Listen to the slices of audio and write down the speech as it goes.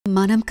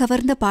மனம்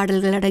கவர்ந்த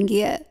பாடல்கள்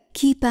அடங்கிய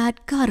keypad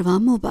Carvaan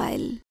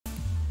mobile.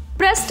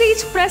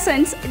 Prestige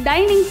presents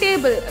dining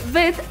table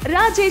with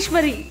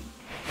Rajeshwari.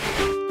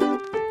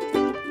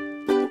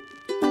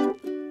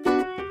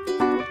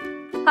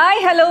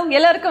 Hi hello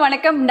எல்லாருக்கும்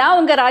வணக்கம். நான்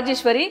உங்க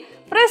Rajeswari.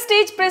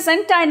 Prestige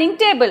present dining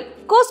table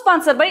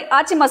co-sponsored by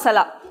ஆச்சி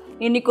மசாலா.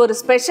 இன்னைக்கு ஒரு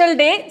ஸ்பெஷல்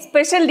டே,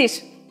 ஸ்பெஷல் டிஷ்.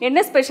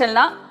 என்ன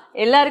ஸ்பெஷல்னா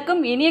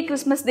எல்லாருக்கும் இனிய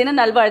கிறிஸ்மஸ் தின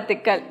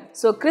நல்வாழ்த்துக்கள்.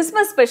 ஸோ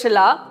கிறிஸ்மஸ்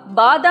ஸ்பெஷலாக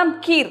பாதாம்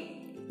கீர்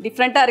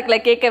டிஃப்ரெண்ட்டாக இருக்குல்ல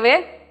கேட்கவே.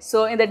 ஸோ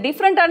இந்த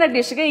டிஃப்ரெண்ட்டான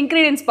டிஷ்ஷுக்கு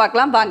இன்க்ரீடியன்ஸ்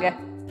பார்க்கலாம் வாங்க.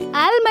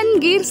 ஆல்மண்ட்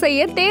கீர்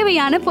செய்ய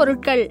தேவையான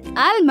பொருட்கள்: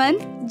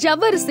 ஆல்மண்ட்,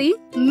 ஜவ்வரிசி,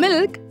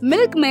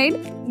 milk mat,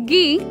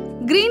 key,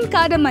 green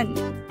cardamom.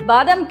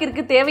 பாதாம்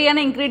கீருக்கு தேவையான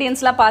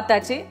இன்க்ரீடியன்ஸ்லாம்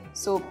பார்த்தாச்சு.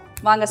 ஸோ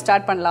வாங்க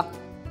ஸ்டார்ட் பண்ணலாம்.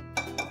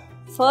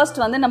 ஃபர்ஸ்ட்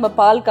நம்ம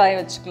பால் காய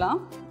வச்சுக்கலாம்.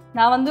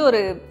 நான்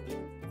ஒரு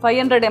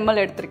 500 ml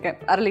எடுத்திருக்கேன்.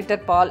 1/2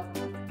 லிட்டர்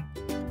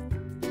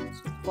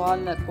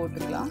பாலில்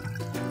போட்டுக்கலாம்.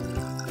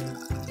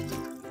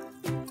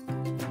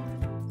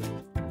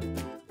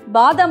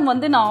 பாதாம்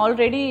நான்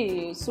ஆல்ரெடி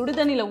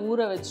சுடுதண்ணியில் ஊற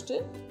வச்சுட்டு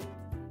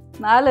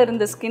மேலே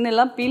இருந்த ஸ்கின்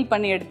எல்லாம் பீல்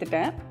பண்ணி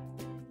எடுத்துட்டேன்.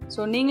 ஸோ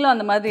நீங்களும்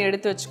அந்த மாதிரி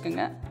எடுத்து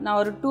வச்சுக்கோங்க. நான்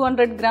ஒரு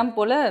 200 கிராம்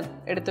போல்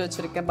எடுத்து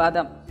வச்சுருக்கேன்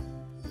பாதாம்.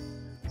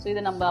 ஸோ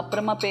இதை நம்ம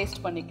அப்புறமா பேஸ்ட்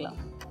பண்ணிக்கலாம்.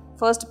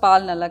 ஃபர்ஸ்ட்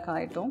பால் நல்லா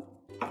காயட்டும்.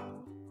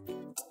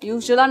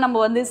 யூஸ்வலாக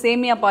நம்ம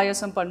சேமியா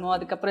பாயாசம் பண்ணுவோம்,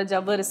 அதுக்கப்புறம்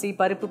ஜவ்வரிசி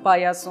பருப்பு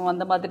பாயாசம்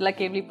அந்த மாதிரிலாம்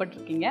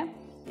கேள்விப்பட்டிருக்கீங்க.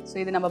 ஸோ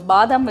இது நம்ம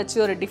பாதாம் வச்சு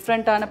ஒரு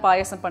டிஃப்ரெண்ட்டான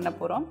பாயாசம் பண்ண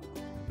போகிறோம்.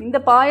 இந்த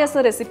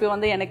பாயாசம் ரெசிபி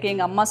எனக்கு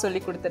எங்கள் அம்மா சொல்லி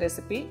கொடுத்த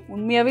ரெசிபி.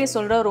 உண்மையாகவே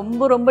சொல்கிறேன்,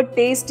 ரொம்ப ரொம்ப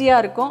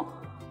டேஸ்டியாக இருக்கும்.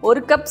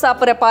 1 கப்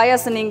சாப்பிட்ற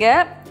பாயாசம்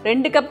நீங்கள்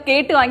 2 கப்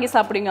கேட்டு வாங்கி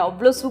சாப்பிடுங்க,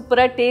 அவ்வளோ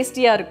சூப்பராக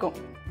டேஸ்டியாக இருக்கும்.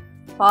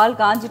 பால்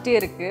காஞ்சிட்டே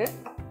இருக்குது.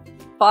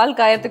 பால்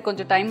காயறதுக்கு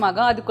கொஞ்சம் டைம்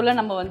ஆகும். அதுக்குள்ளே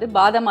நம்ம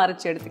பாதாம்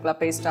அரைச்சி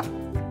எடுத்துக்கலாம் பேஸ்ட்டாக.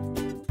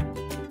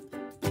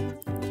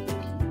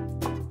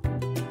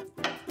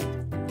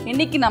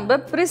 இன்றைக்கி நம்ம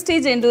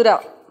ப்ரெஸ்டீஜ் எண்டூரா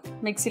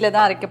மிக்சியில்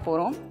தான் அரைக்க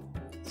போகிறோம்.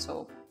 ஸோ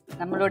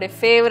நம்மளுடைய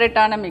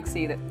ஃபேவரட்டான மிக்சி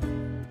இது.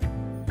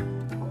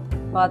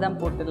 பாதாம்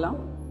போட்டுடலாம்.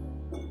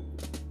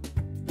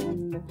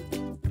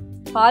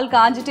 பால்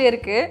காஞ்சிட்டே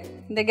இருக்குது.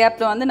 இந்த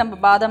கேப்பில் நம்ம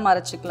பாதாம்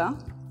அரைச்சிக்கலாம்.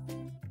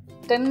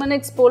 10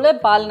 மினிட்ஸ் போல்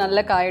பால்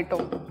நல்லா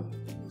காயட்டும்.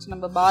 ஸோ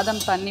நம்ம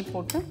பாதாம் தண்ணி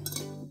போட்டு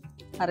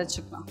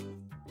அரைச்சிக்கலாம்.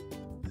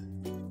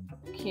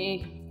 ஓகே,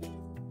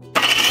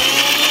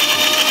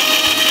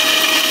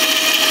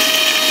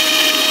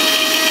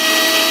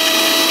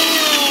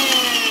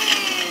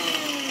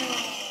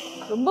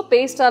 ரொம்ப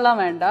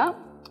பேஸ்டாலாம் வேண்டாம்.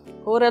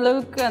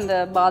 ஓரளவுக்கு அந்த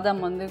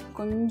பாதாம்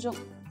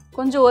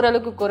கொஞ்சம்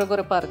ஓரளவுக்கு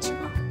கொரகொரப்பாக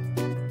அரைச்சிக்கலாம்.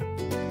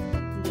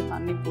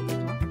 தண்ணி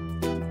போட்டுக்கலாம்.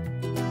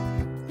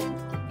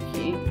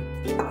 ஓகே,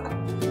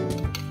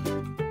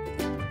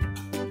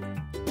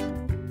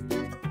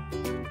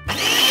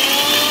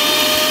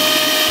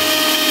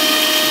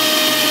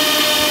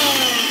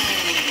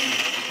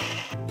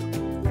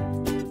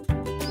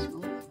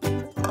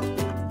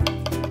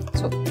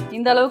 ஸோ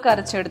இந்த அளவுக்கு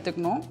அரைச்சி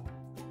எடுத்துக்கணும்.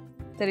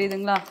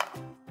 தெரியுதுங்களா?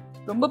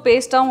 ரொம்ப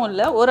பேஸ்ட்டாகவும்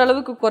இல்லை,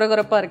 ஓரளவுக்கு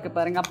கொரகொரப்பாக இருக்குது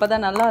பாருங்கள். அப்போ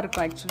தான்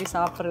நல்லாயிருக்கும் ஆக்சுவலி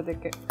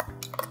சாப்பிட்றதுக்கு.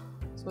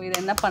 ஸோ இதை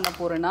என்ன பண்ண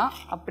போகிறேன்னா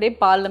அப்படியே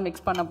பாலில்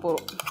மிக்ஸ் பண்ண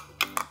போகிறோம்.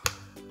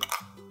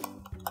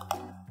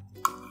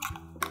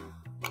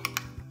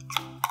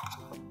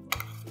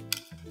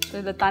 ஸோ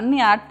இதில் தண்ணி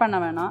ஆட் பண்ண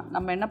வேணாம்.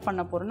 நம்ம என்ன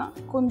பண்ண போகிறோன்னா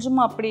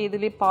கொஞ்சமாக அப்படியே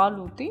இதுலேயே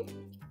பால் ஊற்றி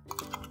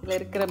இதில்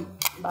இருக்கிற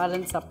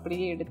பேலன்ஸ்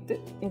அப்படியே எடுத்து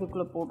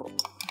இதுக்குள்ளே போடுறோம்.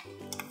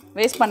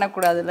 வேஸ்ட்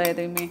பண்ணக்கூடாதுல்ல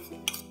எதுவுமே.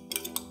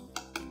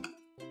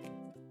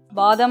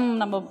 பாதாம்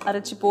நம்ம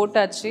அரைச்சி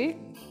போட்டாச்சு.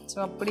 ஸோ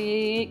அப்படியே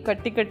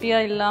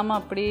கட்டியாக இல்லாமல்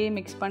அப்படியே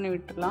மிக்ஸ் பண்ணி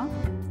விட்டுடலாம்.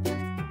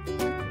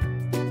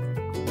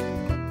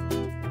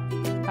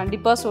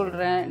 கண்டிப்பாக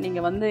சொல்கிறேன்,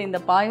 நீங்கள்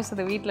இந்த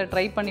பாயாசத்தை வீட்டில்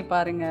ட்ரை பண்ணி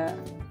பாருங்கள்.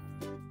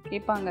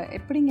 கேட்பாங்க,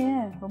 எப்படிங்க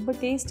ரொம்ப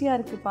டேஸ்டியாக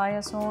இருக்குது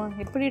பாயாசம்,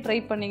 எப்படி ட்ரை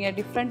பண்ணீங்க,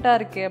 டிஃப்ரெண்ட்டாக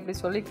இருக்குது அப்படி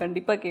சொல்லி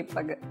கண்டிப்பாக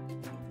கேட்பாங்க.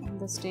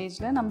 இந்த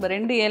ஸ்டேஜில் நம்ம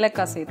 2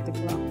 ஏலக்காய்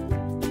சேர்த்துக்கலாம்.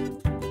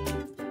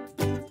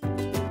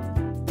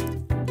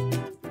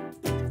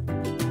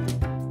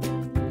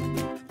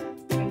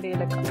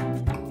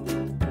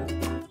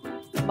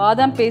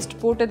 பாதாம் பேஸ்ட்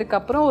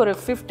போட்டதுக்கப்புறம் ஒரு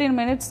 15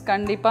 மினிட்ஸ்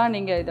கண்டிப்பாக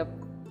நீங்கள் இதை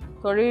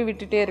தொழுவி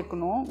விட்டுட்டே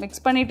இருக்கணும்.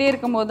 மிக்ஸ் பண்ணிகிட்டே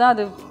இருக்கும்போது தான்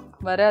அது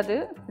வராது,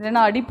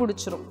 இல்லைன்னா அடி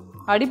பிடிச்சிரும்.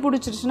 அடி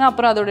பிடிச்சிருச்சுன்னா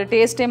அப்புறம் அதோட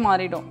டேஸ்ட்டே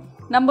மாறிடும்.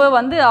 நம்ம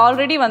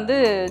ஆல்ரெடி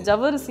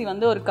ஜவ்வரிசி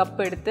 1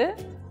 கப் எடுத்து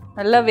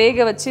நல்லா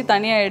வேக வச்சு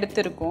தனியாக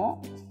எடுத்துருக்கோம்.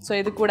 ஸோ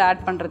இது கூட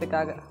ஆட்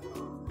பண்ணுறதுக்காக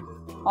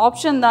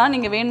ஆப்ஷன் தான்,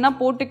 நீங்கள் வேணும்னா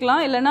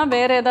போட்டுக்கலாம், இல்லைனா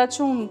வேறு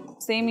ஏதாச்சும்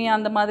சேமியா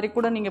அந்த மாதிரி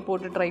கூட நீங்கள்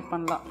போட்டு ட்ரை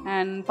பண்ணலாம்.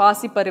 அண்ட்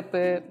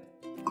பாசிப்பருப்பு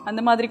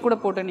அந்த மாதிரி கூட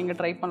போட்டு நீங்கள்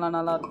ட்ரை பண்ணலாம்,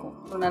 நல்லாயிருக்கும்.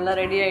 ஸோ நல்லா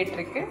ரெடி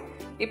ஆகிட்டுருக்கு.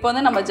 இப்போ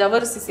நம்ம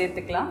ஜவ்வரிசி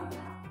சேர்த்துக்கலாம்.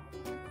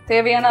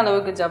 தேவையான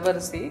அளவுக்கு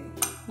ஜவ்வரிசி.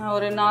 நான்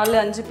ஒரு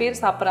 4-5 பேர்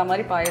சாப்பிட்ற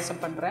மாதிரி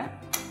பாயசம் பண்ணுறேன்.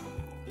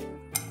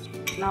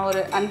 நான்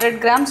ஒரு 100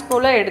 கிராம்ஸ்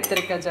போல்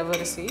எடுத்திருக்கேன்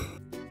ஜவ்வரிசி.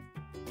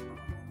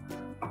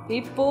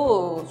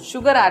 இப்போது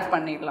சுகர் ஆட்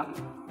பண்ணிடலாம்.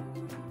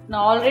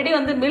 நான் ஆல்ரெடி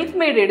மில்க்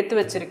மேட் எடுத்து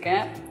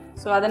வச்சுருக்கேன்.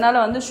 ஸோ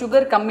அதனால்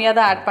சுகர் கம்மியாக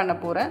தான் ஆட் பண்ண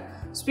போகிறேன்.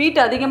 ஸ்வீட்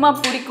அதிகமாக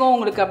பிடிக்கும்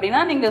உங்களுக்கு அப்படின்னா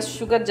நீங்கள்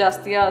சுகர்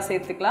ஜாஸ்தியாக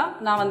சேர்த்துக்கலாம்.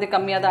 நான்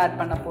கம்மியாக தான் ஆட்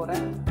பண்ண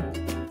போகிறேன்.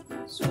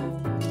 So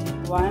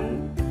 1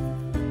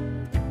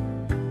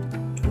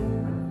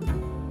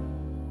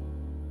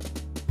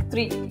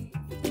 3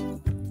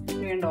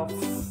 and off.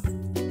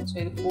 ஸோ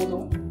இது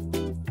போதும்.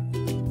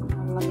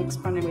 நல்லா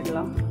மிக்ஸ் பண்ணி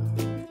விடலாம்.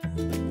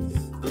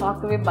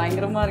 பார்க்கவே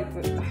பயங்கரமாக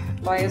இருக்குது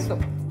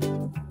பாயசம்.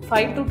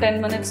 5 to 10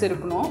 minutes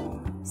இருக்கணும்.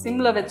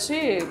 சிம்மில் வச்சு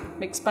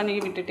மிக்ஸ் பண்ணி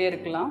விட்டுட்டே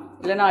இருக்கலாம்,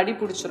 இல்லைன்னா அடி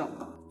பிடிச்சிரும்.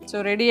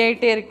 ஸோ ரெடி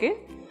ஆகிட்டே இருக்குது.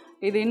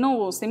 இது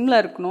இன்னும் சிம்மில்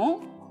இருக்கணும்.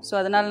 ஸோ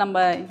அதனால்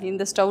நம்ம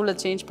இந்த ஸ்டவ்வில்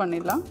சேஞ்ச்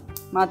பண்ணிடலாம்,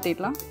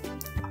 மாற்றிடலாம்.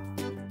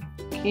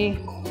 ஓகே,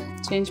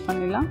 சேஞ்ச்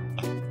பண்ணிடலாம்.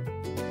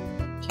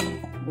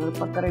 ஒரு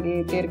பக்கம் ரெடி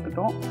ஆகிட்டே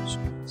இருக்கட்டும்.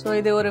 ஸோ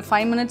இது ஒரு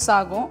 5 minutes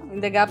ஆகும்.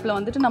 இந்த கேப்பில்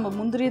வந்துட்டு நம்ம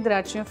முந்திரி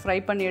திராட்சையும் ஃப்ரை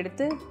பண்ணி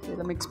எடுத்து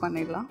இதில் மிக்ஸ்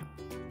பண்ணிடலாம்.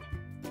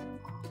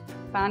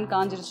 பேன்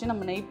காஞ்சிருச்சு,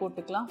 நம்ம நெய்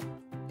போட்டுக்கலாம்.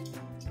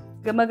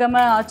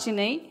 கமகம ஆச்சி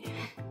நெய்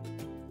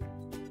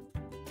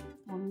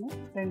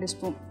 1-2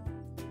 ஸ்பூன்.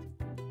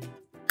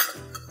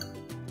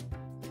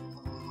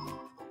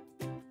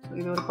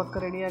 இது ஒரு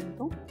பக்கம் ரெடி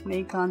ஆகட்டும்.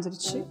 நெய்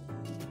காஞ்சிருச்சு.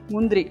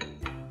 முந்திரி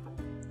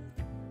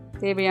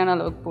தேவையான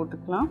அளவுக்கு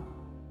போட்டுக்கலாம்.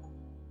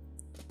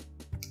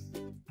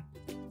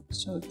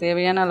 ஸோ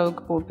தேவையான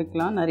அளவுக்கு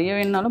போட்டுக்கலாம், நிறைய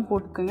வேணுனாலும்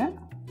போட்டுக்கோங்க.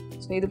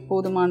 ஸோ இது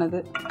போதுமானது.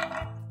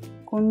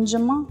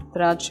 கொஞ்சமாக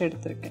திராட்சை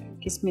எடுத்துருக்கேன்,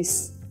 கிஸ்மிஸ்.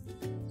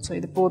 ஸோ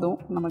இது போதும்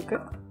நமக்கு.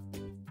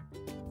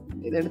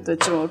 இதை எடுத்து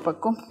வச்சு ஒரு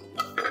பக்கம்.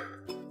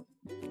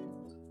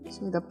 ஸோ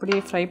இது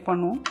அப்படியே ஃப்ரை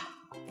பண்ணுவோம்.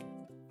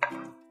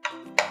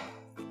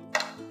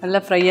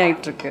 நல்லா ஃப்ரை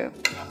ஆகிட்டுருக்கு.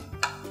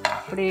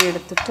 அப்படியே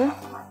எடுத்துட்டு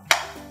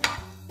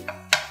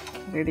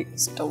ரெடி.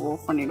 ஸ்டவ்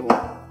ஆஃப்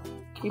பண்ணிவிடுவோம்.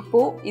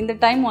 இப்போது இந்த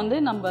டைம் வந்து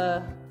நம்ம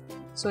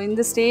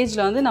இந்த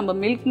ஸ்டேஜில் வந்து நம்ம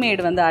மில்க்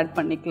மேட் வந்து ஆட்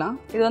பண்ணிக்கலாம்.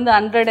 இது வந்து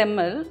 100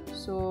 ml.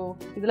 ஸோ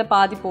இதில்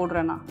பாதி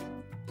போடுறேன் நான்.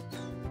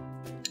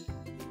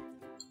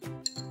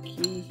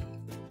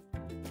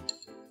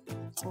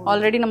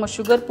 ஆல்ரெடி நம்ம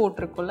சுகர்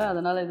போட்டிருக்கோம்ல,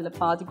 அதனால் இதில்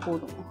பாதி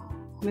போதும்.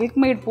 மில்க்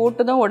மேட்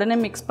போட்டு தான் உடனே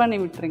மிக்ஸ் பண்ணி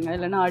விட்டுருங்க,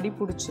 இல்லைன்னா அடி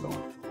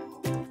பிடிச்சிரும்.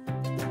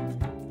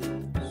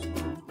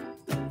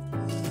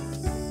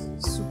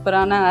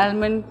 சூப்பரான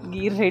ஆல்மண்ட்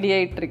கீர் ரெடி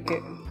ஆகிட்டுருக்கு.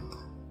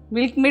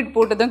 மில்க் மேட்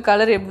போட்டதும்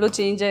கலர் எவ்வளோ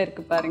சேஞ்ச்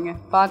ஆகிருக்கு பாருங்கள்,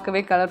 பார்க்கவே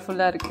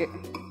கலர்ஃபுல்லாக இருக்குது.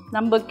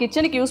 நம்ம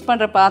கிச்சனுக்கு யூஸ்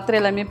பண்ணுற பாத்திரம்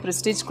எல்லாமே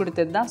ப்ரெஸ்டீஜ்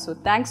கொடுத்தது தான். So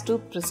thanks to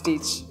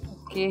prestige.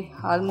 Okay,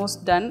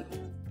 almost done.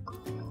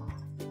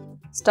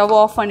 Stove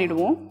off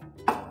பண்ணிவிடுவோம்.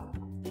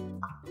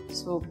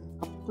 ஸோ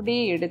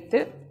அப்படியே எடுத்து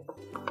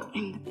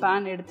இந்த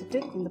பேன் எடுத்துகிட்டு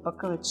இந்த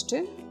பக்கம் வச்சுட்டு,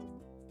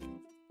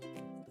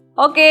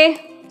 ஓகே,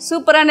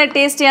 சூப்பரான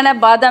டேஸ்டியான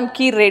பாதாம்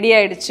கீர் ரெடி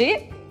ஆகிடுச்சு.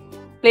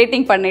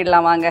 பிளேட்டிங்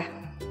பண்ணிடலாம் வாங்க.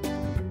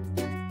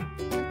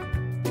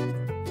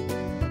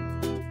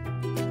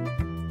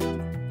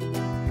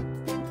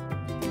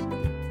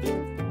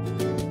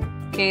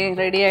 ஓகே,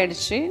 ரெடி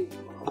ஆகிடுச்சு.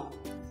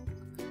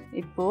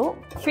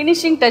 இப்போது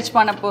ஃபினிஷிங் டச்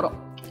பண்ண போகிறோம்.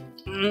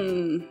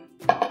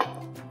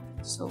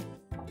 ஸோ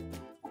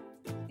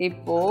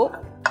இப்போது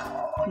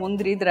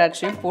முந்திரி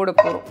திராட்சையும் போட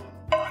போகிறோம்.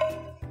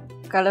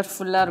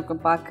 கலர்ஃபுல்லாக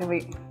இருக்கும் பார்க்கவே.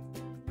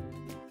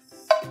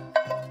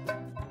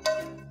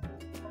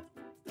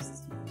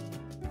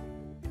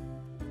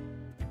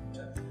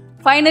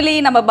 ஃபைனலி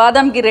நம்ம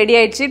பாதாம் கீர் ரெடி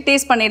ஆயிடுச்சு.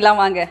 டேஸ்ட்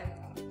பண்ணிடலாம் வாங்க.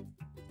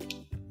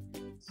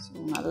 ஸோ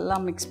நல்லா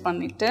மிக்ஸ்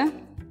பண்ணிவிட்டு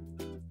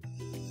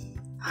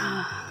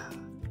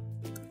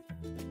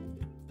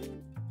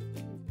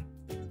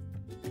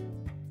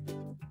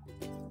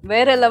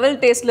வேறு லெவல்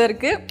டேஸ்ட்டில்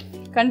இருக்குது.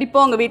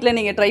 கண்டிப்பாக உங்கள் வீட்டில்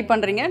நீங்கள் ட்ரை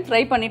பண்ணுறீங்க.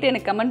 ட்ரை பண்ணிவிட்டு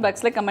எனக்கு கமெண்ட்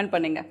பாக்ஸில் கமெண்ட்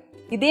பண்ணுங்கள்.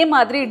 இதே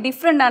மாதிரி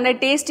டிஃப்ரெண்டான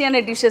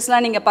டேஸ்டியான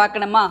டிஷ்ஷஸ்லாம் நீங்கள்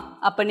பார்க்கணுமா?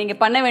 அப்போ நீங்கள்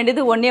பண்ண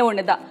வேண்டியது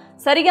ஒன்று தான்.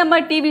 Saregama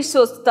TV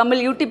shows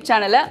Tamil YouTube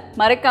சேனலை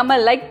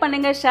மறக்காமல் லைக்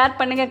பண்ணுங்கள், ஷேர்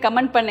பண்ணுங்கள்,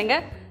 கமெண்ட்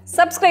பண்ணுங்கள்,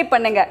 சப்ஸ்கிரைப்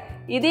பண்ணுங்கள்.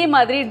 இதே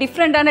மாதிரி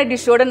டிஃப்ரெண்டான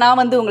டிஷ்ஷோடு நான்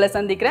வந்து உங்களை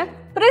சந்திக்கிறேன்.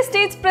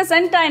 Prestige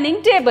present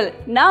dining table.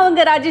 நான்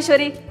உங்கள்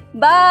ராஜேஸ்வரி.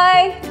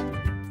 பாய்.